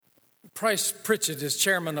Price Pritchett is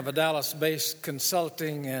chairman of a Dallas-based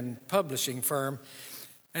consulting and publishing firm,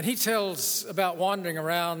 and he tells about wandering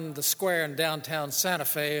around the square in downtown Santa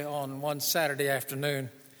Fe on one Saturday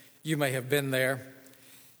afternoon. You may have been there.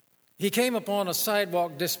 He came upon a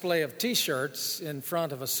sidewalk display of T-shirts in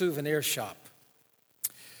front of a souvenir shop.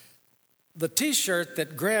 The T-shirt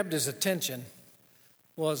that grabbed his attention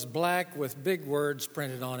was black with big words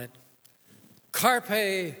printed on it,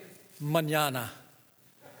 Carpe Mañana.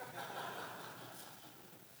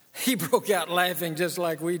 He broke out laughing just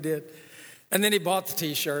like we did. And then he bought the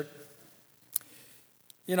T-shirt.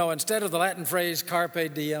 You know, instead of the Latin phrase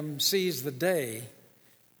carpe diem, seize the day,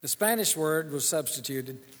 the Spanish word was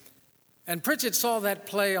substituted. And Pritchett saw that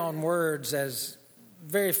play on words as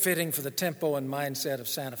very fitting for the tempo and mindset of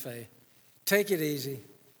Santa Fe. Take it easy,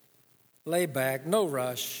 lay back, no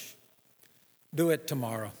rush, do it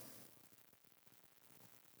tomorrow.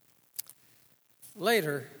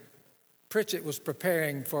 Later, Pritchett was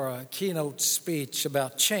preparing for a keynote speech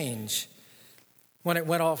about change when it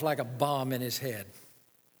went off like a bomb in his head.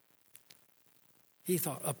 He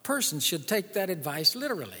thought, a person should take that advice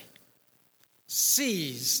literally.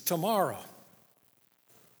 Seize tomorrow.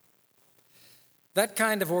 That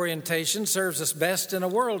kind of orientation serves us best in a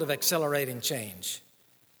world of accelerating change.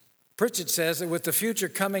 Pritchett says that with the future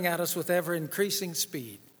coming at us with ever-increasing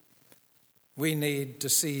speed, we need to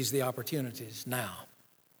seize the opportunities now.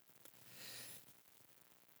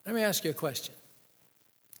 Let me ask you a question.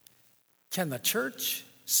 Can the church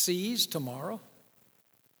seize tomorrow?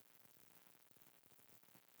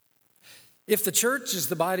 If the church is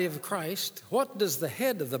the body of Christ, what does the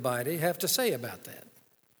head of the body have to say about that?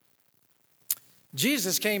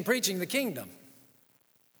 Jesus came preaching the kingdom.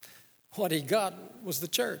 What he got was the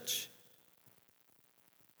church.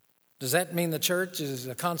 Does that mean the church is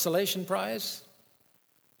a consolation prize?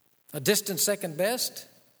 A distant second best?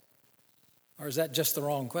 Or is that just the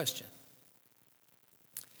wrong question?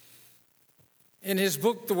 In his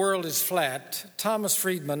book, The World is Flat, Thomas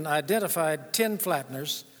Friedman identified 10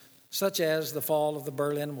 flatteners, such as the fall of the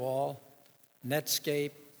Berlin Wall,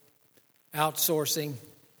 Netscape, outsourcing,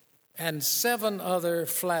 and 7 other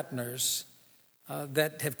flatteners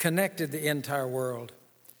that have connected the entire world.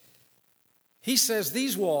 He says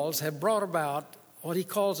these walls have brought about what he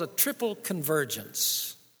calls a triple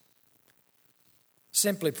convergence.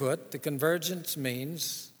 Simply put, the convergence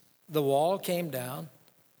means the wall came down,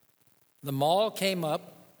 the mall came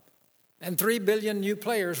up, and 3 billion new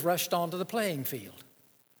players rushed onto the playing field.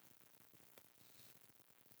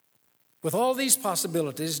 With all these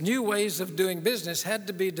possibilities, new ways of doing business had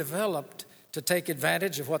to be developed to take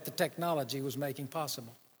advantage of what the technology was making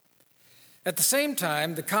possible. At the same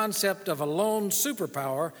time, the concept of a lone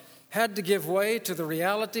superpower had to give way to the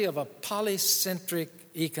reality of a polycentric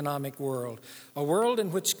economic world, a world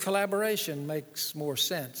in which collaboration makes more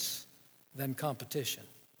sense than competition.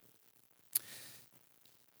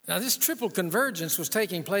 Now, this triple convergence was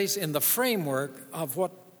taking place in the framework of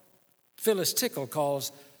what Phyllis Tickle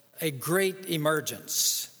calls a great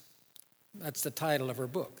emergence. That's the title of her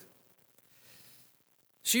book.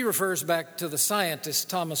 She refers back to the scientist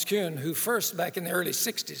Thomas Kuhn, who first, back in the early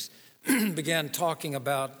 60s, began talking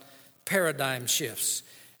about paradigm shifts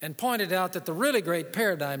and pointed out that the really great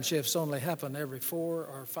paradigm shifts only happen every 400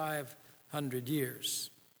 or 500 years.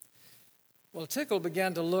 Well, Tickle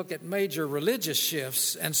began to look at major religious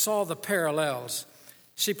shifts and saw the parallels.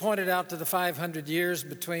 She pointed out to the 500 years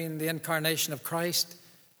between the incarnation of Christ,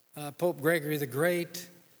 Pope Gregory the Great,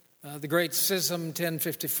 the Great Schism,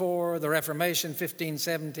 1054, the Reformation,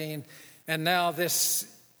 1517, and now this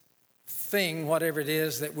thing, whatever it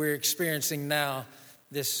is that we're experiencing now,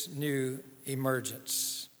 this new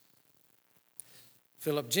emergence.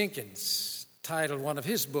 Philip Jenkins titled one of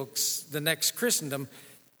his books, The Next Christendom,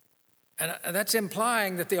 and that's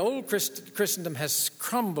implying that the old Christendom has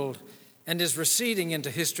crumbled and is receding into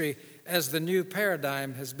history as the new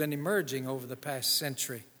paradigm has been emerging over the past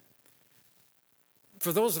century.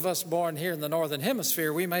 For those of us born here in the Northern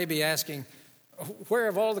Hemisphere, we may be asking, where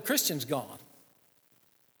have all the Christians gone?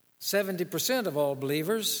 70% of all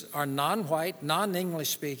believers are non-white, non-English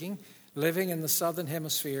speaking, living in the Southern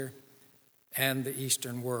Hemisphere and the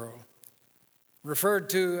Eastern world. Referred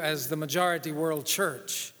to as the majority world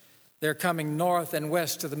church, they're coming north and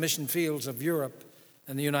west to the mission fields of Europe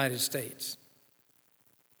and the United States.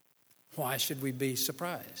 Why should we be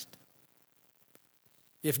surprised?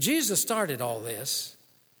 If Jesus started all this,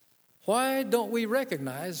 why don't we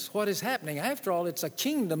recognize what is happening? After all, it's a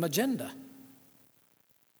kingdom agenda.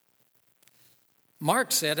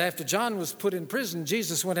 Mark said after John was put in prison,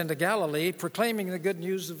 Jesus went into Galilee proclaiming the good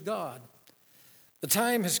news of God. The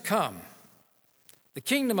time has come. The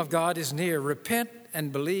kingdom of God is near. Repent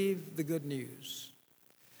and believe the good news.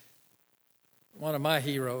 One of my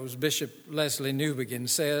heroes, Bishop Leslie Newbegin,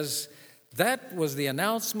 says that was the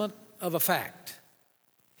announcement of a fact.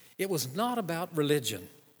 It was not about religion.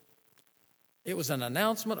 It was an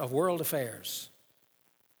announcement of world affairs.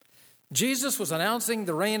 Jesus was announcing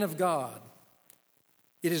the reign of God.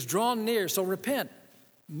 It is drawn near, so repent,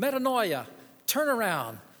 metanoia, turn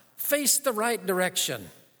around, face the right direction.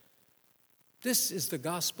 This is the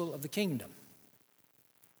gospel of the kingdom.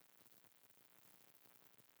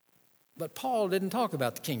 But Paul didn't talk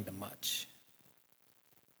about the kingdom much.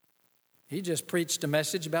 He just preached a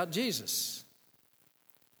message about Jesus.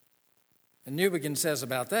 And Newbegin says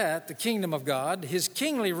about that, the kingdom of God, his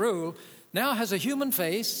kingly rule, now has a human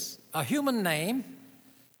face, a human name,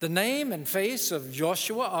 the name and face of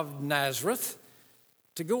Joshua of Nazareth.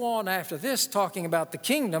 To go on after this talking about the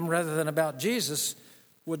kingdom rather than about Jesus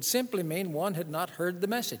would simply mean one had not heard the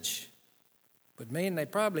message. Would mean they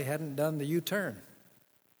probably hadn't done the U-turn.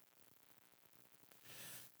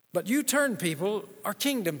 But U-turn people are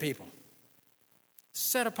kingdom people,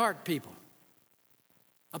 set-apart people,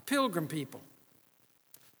 a pilgrim people.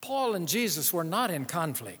 Paul and Jesus were not in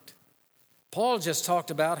conflict. Paul just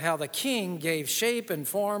talked about how the king gave shape and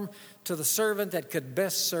form to the servant that could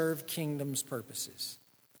best serve kingdom's purposes.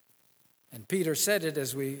 And Peter said it,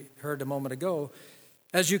 as we heard a moment ago,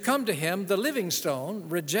 as you come to him, the living stone,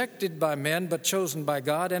 rejected by men but chosen by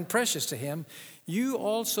God and precious to him, you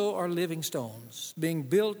also are living stones, being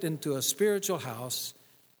built into a spiritual house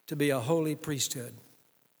to be a holy priesthood.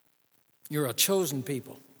 You're a chosen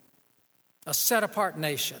people, a set-apart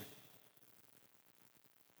nation.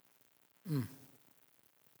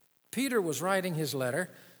 Peter was writing his letter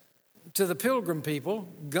to the pilgrim people,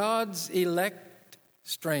 God's elect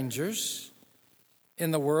strangers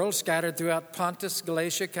in the world, scattered throughout Pontus,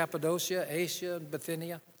 Galatia, Cappadocia, Asia, and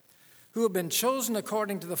Bithynia, who have been chosen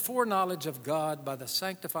according to the foreknowledge of God by the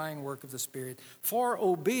sanctifying work of the Spirit for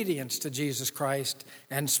obedience to Jesus Christ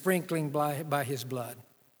and sprinkling by his blood.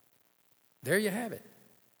 There you have it,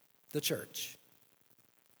 the church.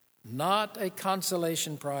 Not a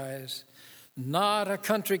consolation prize, not a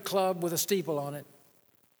country club with a steeple on it,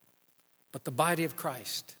 but the body of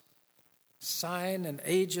Christ, sign and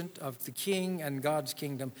agent of the King and God's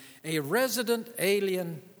kingdom, a resident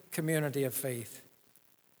alien community of faith.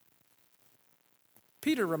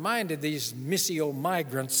 Peter reminded these missio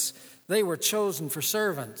migrants they were chosen for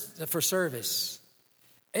service,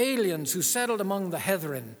 aliens who settled among the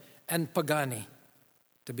heathen and pagani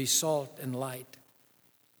to be salt and light.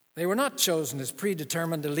 They were not chosen as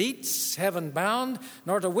predetermined elites, heaven-bound,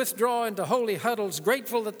 nor to withdraw into holy huddles,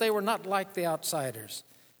 grateful that they were not like the outsiders.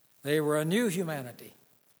 They were a new humanity,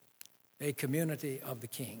 a community of the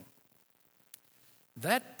King.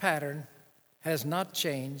 That pattern has not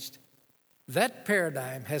changed. That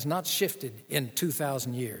paradigm has not shifted in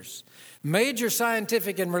 2,000 years. Major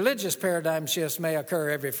scientific and religious paradigm shifts may occur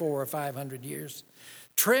every 400 or 500 years.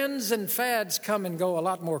 Trends and fads come and go a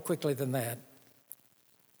lot more quickly than that.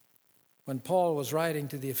 When Paul was writing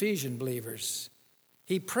to the Ephesian believers,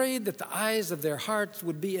 he prayed that the eyes of their hearts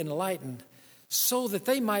would be enlightened so that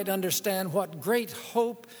they might understand what great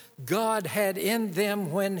hope God had in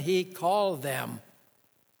them when he called them.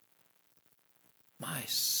 My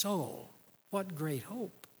soul, what great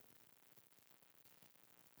hope.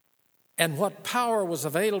 And what power was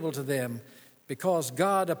available to them because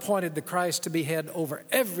God appointed the Christ to be head over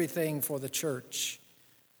everything for the church.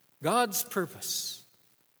 God's purpose,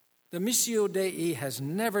 the Missio Dei, has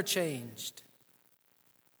never changed.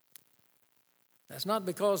 That's not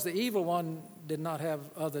because the evil one did not have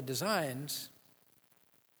other designs.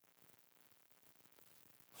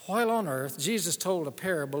 While on earth, Jesus told a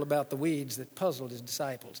parable about the weeds that puzzled his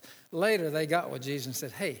disciples. Later, they got with Jesus and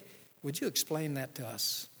said, "Hey, would you explain that to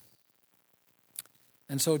us?"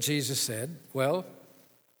 And so Jesus said, well,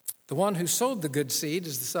 the one who sowed the good seed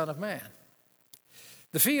is the Son of Man.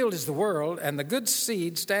 The field is the world, and the good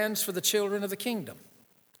seed stands for the children of the kingdom.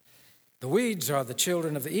 The weeds are the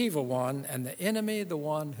children of the evil one, and the enemy, the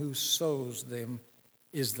one who sows them,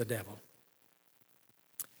 is the devil.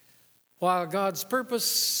 While God's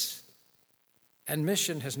purpose and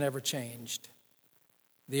mission has never changed,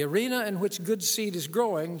 the arena in which good seed is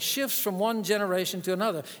growing shifts from one generation to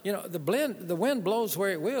another. You know, the wind blows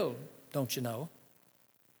where it will, don't you know?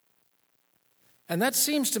 And that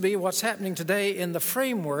seems to be what's happening today in the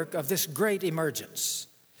framework of this great emergence.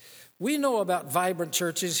 We know about vibrant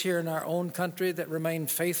churches here in our own country that remain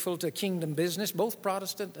faithful to kingdom business, both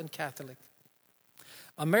Protestant and Catholic.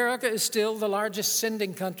 America is still the largest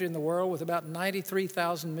sending country in the world with about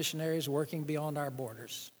 93,000 missionaries working beyond our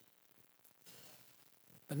borders.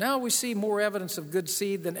 But now we see more evidence of good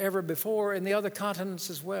seed than ever before in the other continents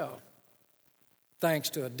as well, thanks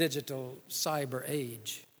to a digital cyber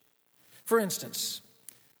age. For instance,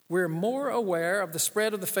 we're more aware of the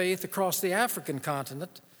spread of the faith across the African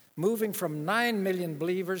continent, moving from 9 million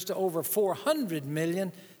believers to over 400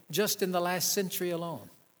 million just in the last century alone.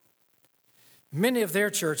 Many of their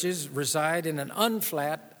churches reside in an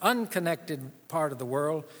unflat, unconnected part of the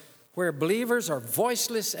world where believers are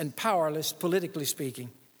voiceless and powerless, politically speaking.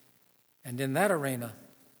 And in that arena,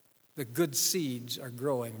 the good seeds are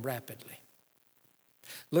growing rapidly.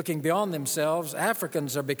 Looking beyond themselves,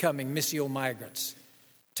 Africans are becoming missio migrants,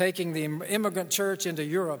 taking the immigrant church into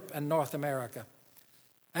Europe and North America.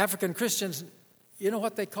 African Christians, you know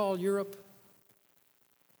what they call Europe?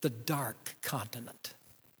 The dark continent.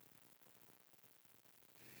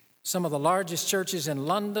 Some of the largest churches in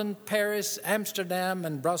London, Paris, Amsterdam,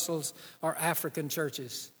 and Brussels are African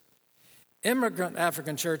churches. Immigrant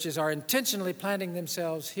African churches are intentionally planting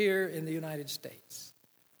themselves here in the United States.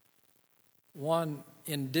 One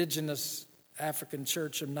indigenous African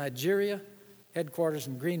church of Nigeria, headquarters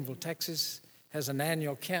in Greenville, Texas, has an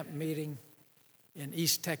annual camp meeting in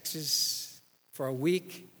East Texas for a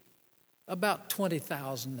week. About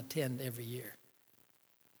 20,000 attend every year.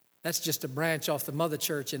 That's just a branch off the mother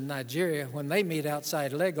church in Nigeria. When they meet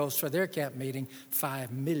outside Lagos for their camp meeting,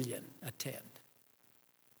 5 million attend.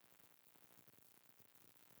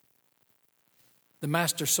 The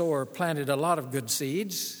master sower planted a lot of good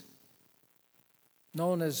seeds,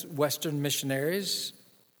 known as Western missionaries,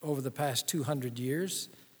 over the past 200 years,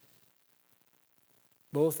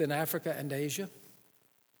 both in Africa and Asia.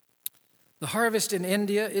 The harvest in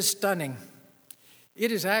India is stunning.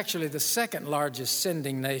 It is actually the second largest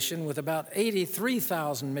sending nation with about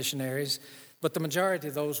 83,000 missionaries, but the majority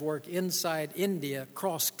of those work inside India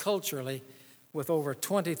cross-culturally with over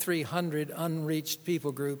 2,300 unreached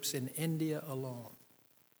people groups in India alone.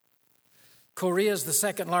 Korea is the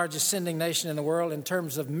second largest sending nation in the world in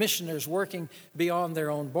terms of missioners working beyond their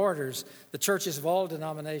own borders. The churches of all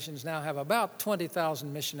denominations now have about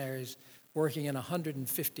 20,000 missionaries working in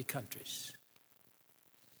 150 countries.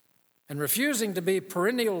 And refusing to be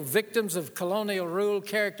perennial victims of colonial rule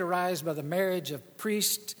characterized by the marriage of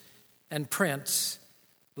priest and prince,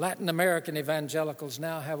 Latin American evangelicals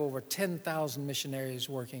now have over 10,000 missionaries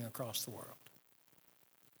working across the world.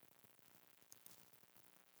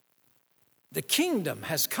 The kingdom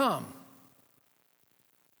has come,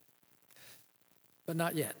 but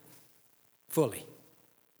not yet, fully.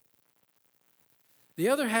 The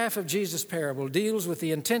other half of Jesus' parable deals with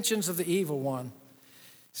the intentions of the evil one.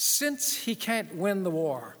 Since he can't win the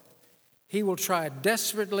war, he will try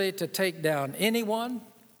desperately to take down anyone,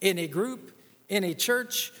 any group, any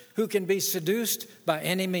church who can be seduced by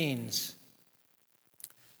any means.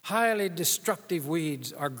 Highly destructive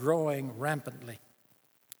weeds are growing rampantly.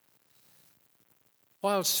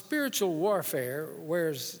 While spiritual warfare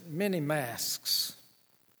wears many masks,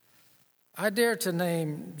 I dare to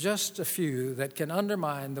name just a few that can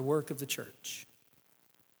undermine the work of the church.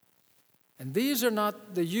 And these are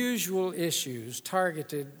not the usual issues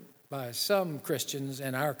targeted by some Christians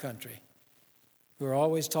in our country who are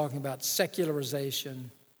always talking about secularization,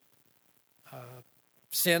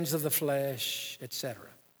 sins of the flesh, etc.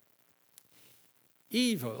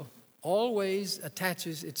 Evil always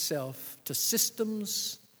attaches itself to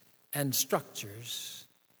systems and structures,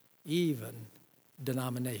 even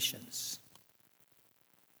denominations.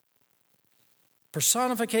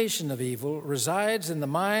 Personification of evil resides in the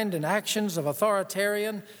mind and actions of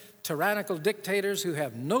authoritarian, tyrannical dictators who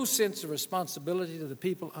have no sense of responsibility to the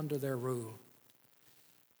people under their rule.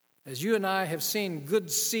 As you and I have seen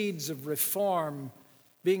good seeds of reform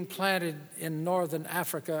being planted in northern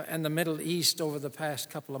Africa and the Middle East over the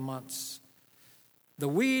past couple of months, the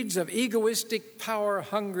weeds of egoistic,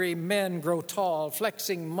 power-hungry men grow tall,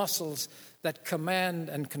 flexing muscles that command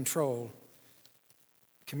and control.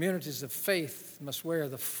 Communities of faith must wear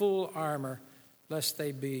the full armor lest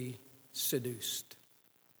they be seduced.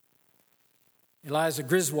 Eliza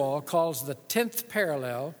Griswold calls the 10th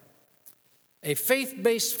parallel a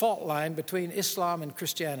faith-based fault line between Islam and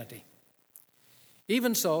Christianity.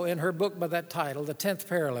 Even so, in her book by that title, The 10th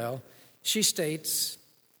Parallel, she states,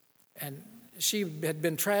 and she had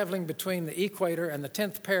been traveling between the equator and the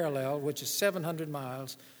 10th parallel, which is 700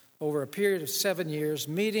 miles, over a period of 7 years,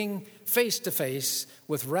 meeting face-to-face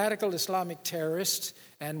with radical Islamic terrorists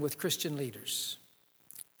and with Christian leaders.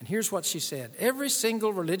 And here's what she said. Every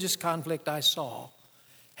single religious conflict I saw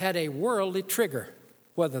had a worldly trigger,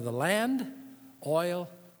 whether the land, oil,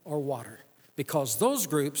 or water, because those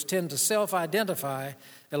groups tend to self-identify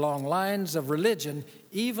along lines of religion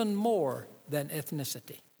even more than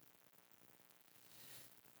ethnicity.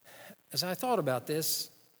 As I thought about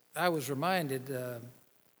this, I was reminded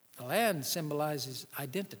land symbolizes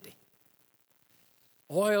identity.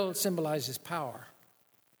 Oil symbolizes power.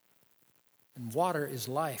 And water is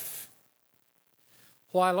life.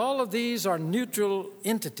 While all of these are neutral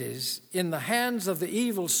entities, in the hands of the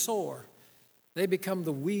evil sower, they become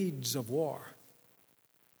the weeds of war.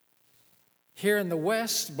 Here in the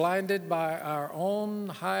West, blinded by our own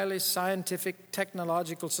highly scientific,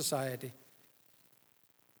 technological society,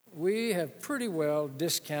 we have pretty well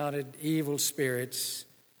discounted evil spirits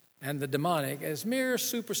and the demonic as mere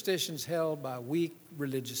superstitions held by weak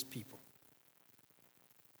religious people.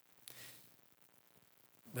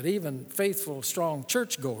 But even faithful, strong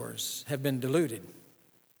churchgoers have been deluded.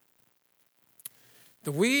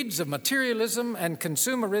 The weeds of materialism and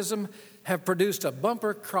consumerism have produced a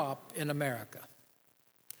bumper crop in America.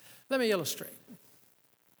 Let me illustrate.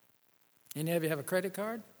 Any of you have a credit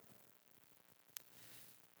card?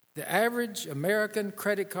 The average American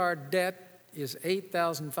credit card debt is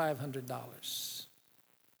 $8,500.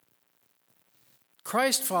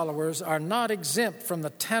 Christ followers are not exempt from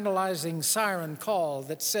the tantalizing siren call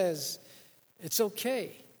that says, it's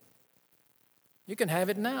okay. You can have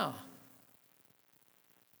it now.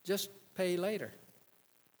 Just pay later.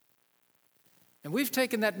 And we've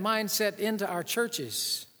taken that mindset into our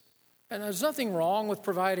churches. And there's nothing wrong with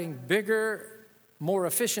providing bigger, more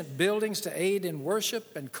efficient buildings to aid in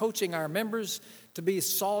worship and coaching our members to be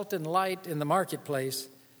salt and light in the marketplace.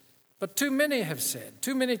 But too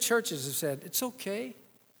many churches have said, it's okay.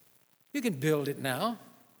 You can build it now.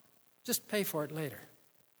 Just pay for it later.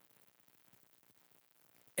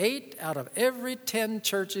 8 out of every 10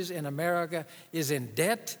 churches in America is in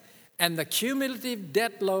debt, and the cumulative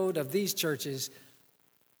debt load of these churches,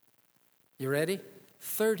 you ready?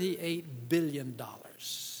 $38 billion.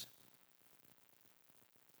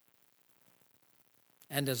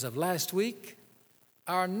 And as of last week,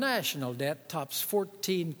 our national debt tops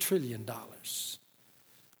 $14 trillion.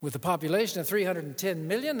 With a population of 310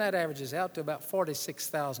 million, that averages out to about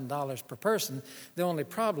 $46,000 per person. The only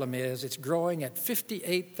problem is it's growing at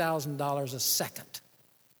 $58,000 a second.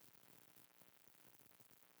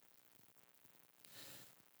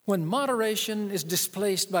 When moderation is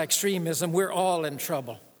displaced by extremism, we're all in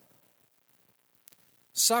trouble.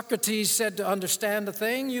 Socrates said to understand a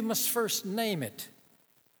thing, you must first name it.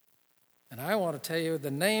 And I want to tell you the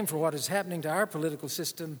name for what is happening to our political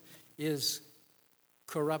system is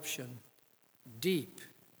corruption. Deep,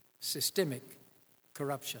 systemic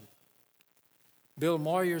corruption. Bill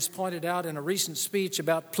Moyers pointed out in a recent speech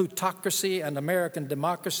about plutocracy and American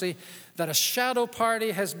democracy that a shadow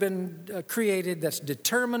party has been created that's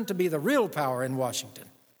determined to be the real power in Washington.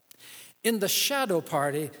 In the shadow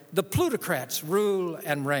party, the plutocrats rule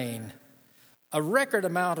and reign. A record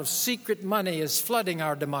amount of secret money is flooding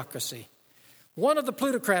our democracy. One of the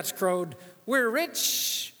plutocrats crowed, "We're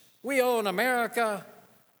rich, we own America,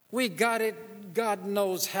 we got it, God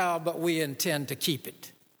knows how, but we intend to keep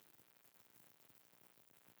it."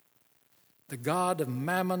 The God of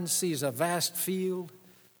Mammon sees a vast field,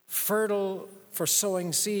 fertile for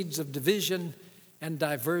sowing seeds of division and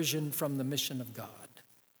diversion from the mission of God.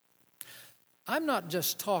 I'm not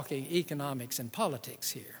just talking economics and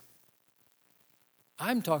politics here.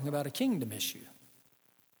 I'm talking about a kingdom issue.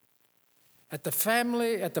 At the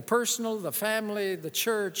family, at the personal, the family, the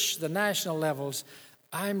church, the national levels,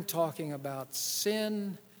 I'm talking about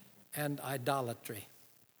sin and idolatry.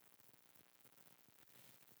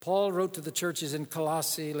 Paul wrote to the churches in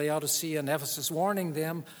Colossae, Laodicea, and Ephesus, warning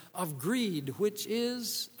them of greed, which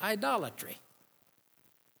is idolatry.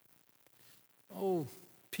 Oh,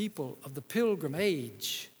 people of the pilgrim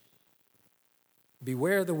age,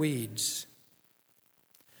 beware the weeds.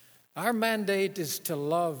 Our mandate is to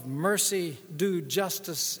love mercy, do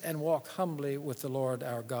justice, and walk humbly with the Lord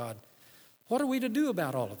our God. What are we to do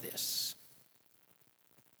about all of this?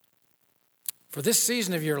 For this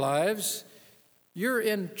season of your lives, you're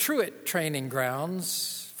in Truett training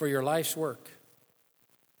grounds for your life's work.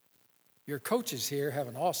 Your coaches here have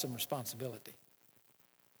an awesome responsibility.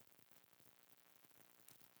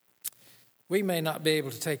 We may not be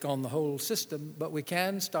able to take on the whole system, but we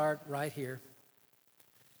can start right here.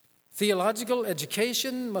 Theological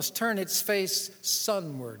education must turn its face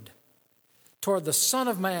sunward toward the Son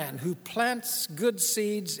of Man who plants good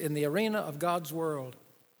seeds in the arena of God's world.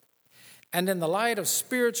 And in the light of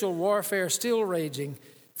spiritual warfare still raging,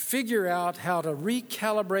 figure out how to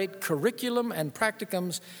recalibrate curriculum and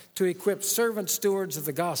practicums to equip servant stewards of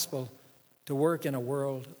the gospel to work in a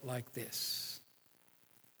world like this.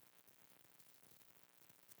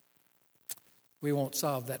 we won't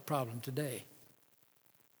solve that problem today.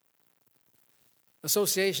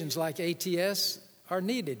 Associations like ATS are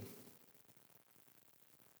needed.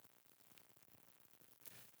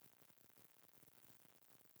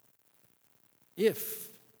 If,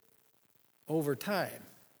 over time,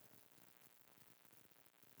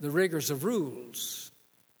 the rigors of rules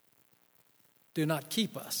do not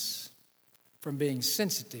keep us from being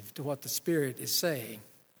sensitive to what the Spirit is saying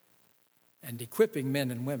and equipping men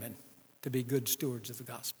and women to be good stewards of the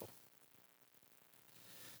gospel.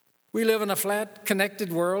 We live in a flat,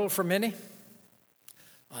 connected world for many,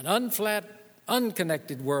 an unflat,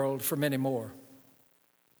 unconnected world for many more.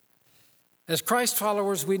 As Christ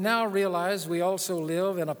followers, we now realize we also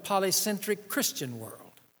live in a polycentric Christian world.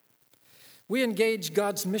 We engage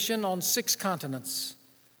God's mission on 6 continents.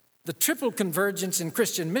 The triple convergence in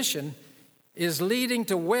Christian mission is leading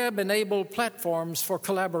to web-enabled platforms for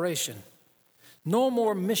collaboration. No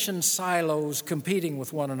more mission silos competing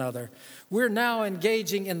with one another. We're now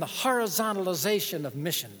engaging in the horizontalization of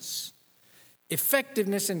missions.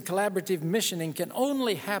 Effectiveness in collaborative missioning can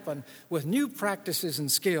only happen with new practices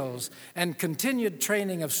and skills and continued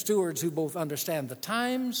training of stewards who both understand the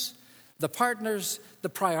times, the partners, the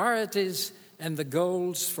priorities, and the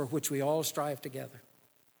goals for which we all strive together.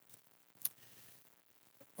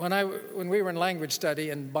 When we were in language study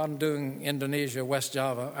in Bandung, Indonesia, West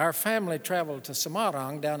Java, our family traveled to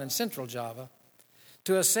Semarang down in central Java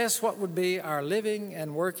to assess what would be our living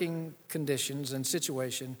and working conditions and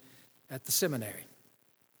situation at the seminary.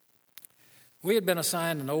 We had been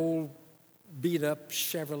assigned an old, beat-up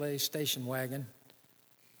Chevrolet station wagon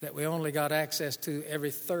that we only got access to every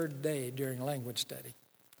 3rd day during language study.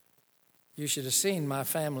 You should have seen my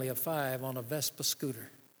family of 5 on a Vespa scooter.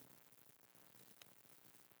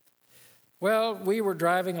 Well, we were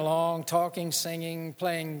driving along, talking, singing,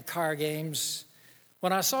 playing car games,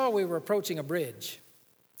 when I saw we were approaching a bridge.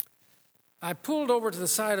 I pulled over to the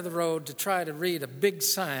side of the road to try to read a big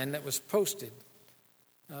sign that was posted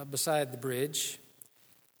beside the bridge.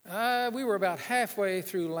 We were about halfway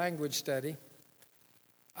through language study.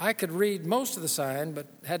 I could read most of the sign, but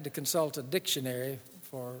had to consult a dictionary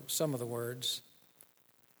for some of the words.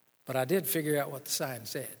 But I did figure out what the sign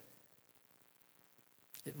said.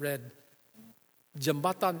 It read,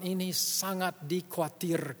 "Jembatan ini sangat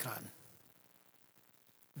dikhawatirkan.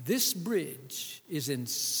 This bridge is in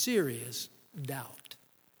serious doubt."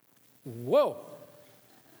 Whoa!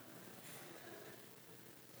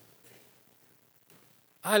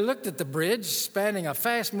 I looked at the bridge spanning a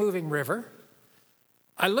fast-moving river.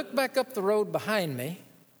 I looked back up the road behind me,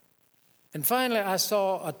 and finally I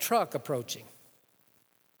saw a truck approaching.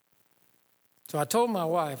 So I told my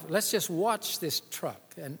wife, let's just watch this truck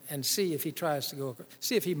and see if he tries to go,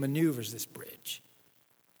 see if he maneuvers this bridge.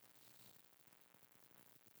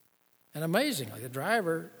 And amazingly, the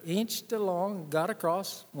driver inched along, got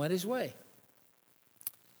across, went his way.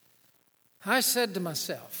 I said to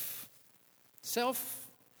myself,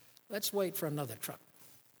 let's wait for another truck.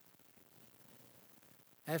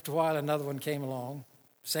 After a while, another one came along,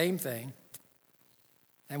 same thing.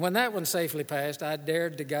 And when that one safely passed, I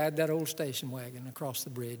dared to guide that old station wagon across the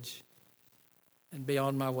bridge and be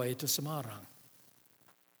on my way to Semarang.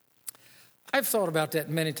 I've thought about that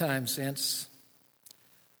many times since.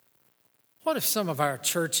 What if some of our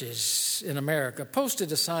churches in America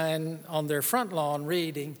posted a sign on their front lawn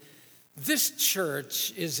reading, "This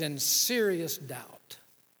church is in serious doubt"?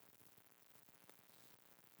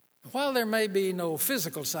 While there may be no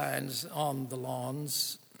physical signs on the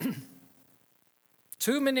lawns,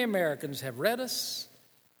 too many Americans have read us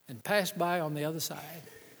and passed by on the other side.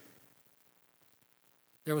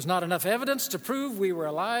 There was not enough evidence to prove we were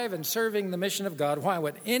alive and serving the mission of God. Why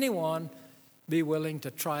would anyone be willing to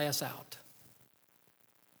try us out?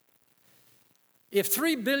 If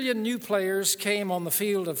 3 billion new players came on the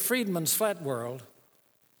field of Friedman's flat world,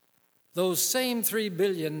 those same 3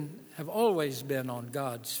 billion have always been on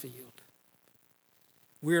God's field.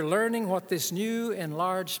 We're learning what this new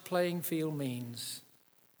enlarged playing field means.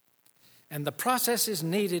 And the process is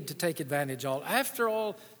needed to take advantage of. After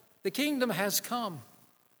all, the kingdom has come.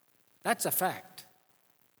 That's a fact.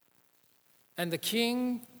 And the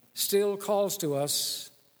King still calls to us,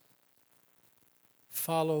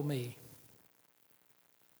 "Follow me."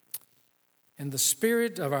 In the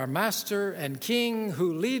spirit of our Master and King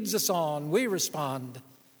who leads us on, we respond,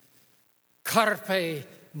 "Carpe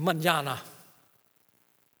mañana."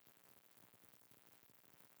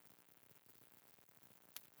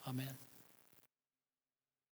 Amen.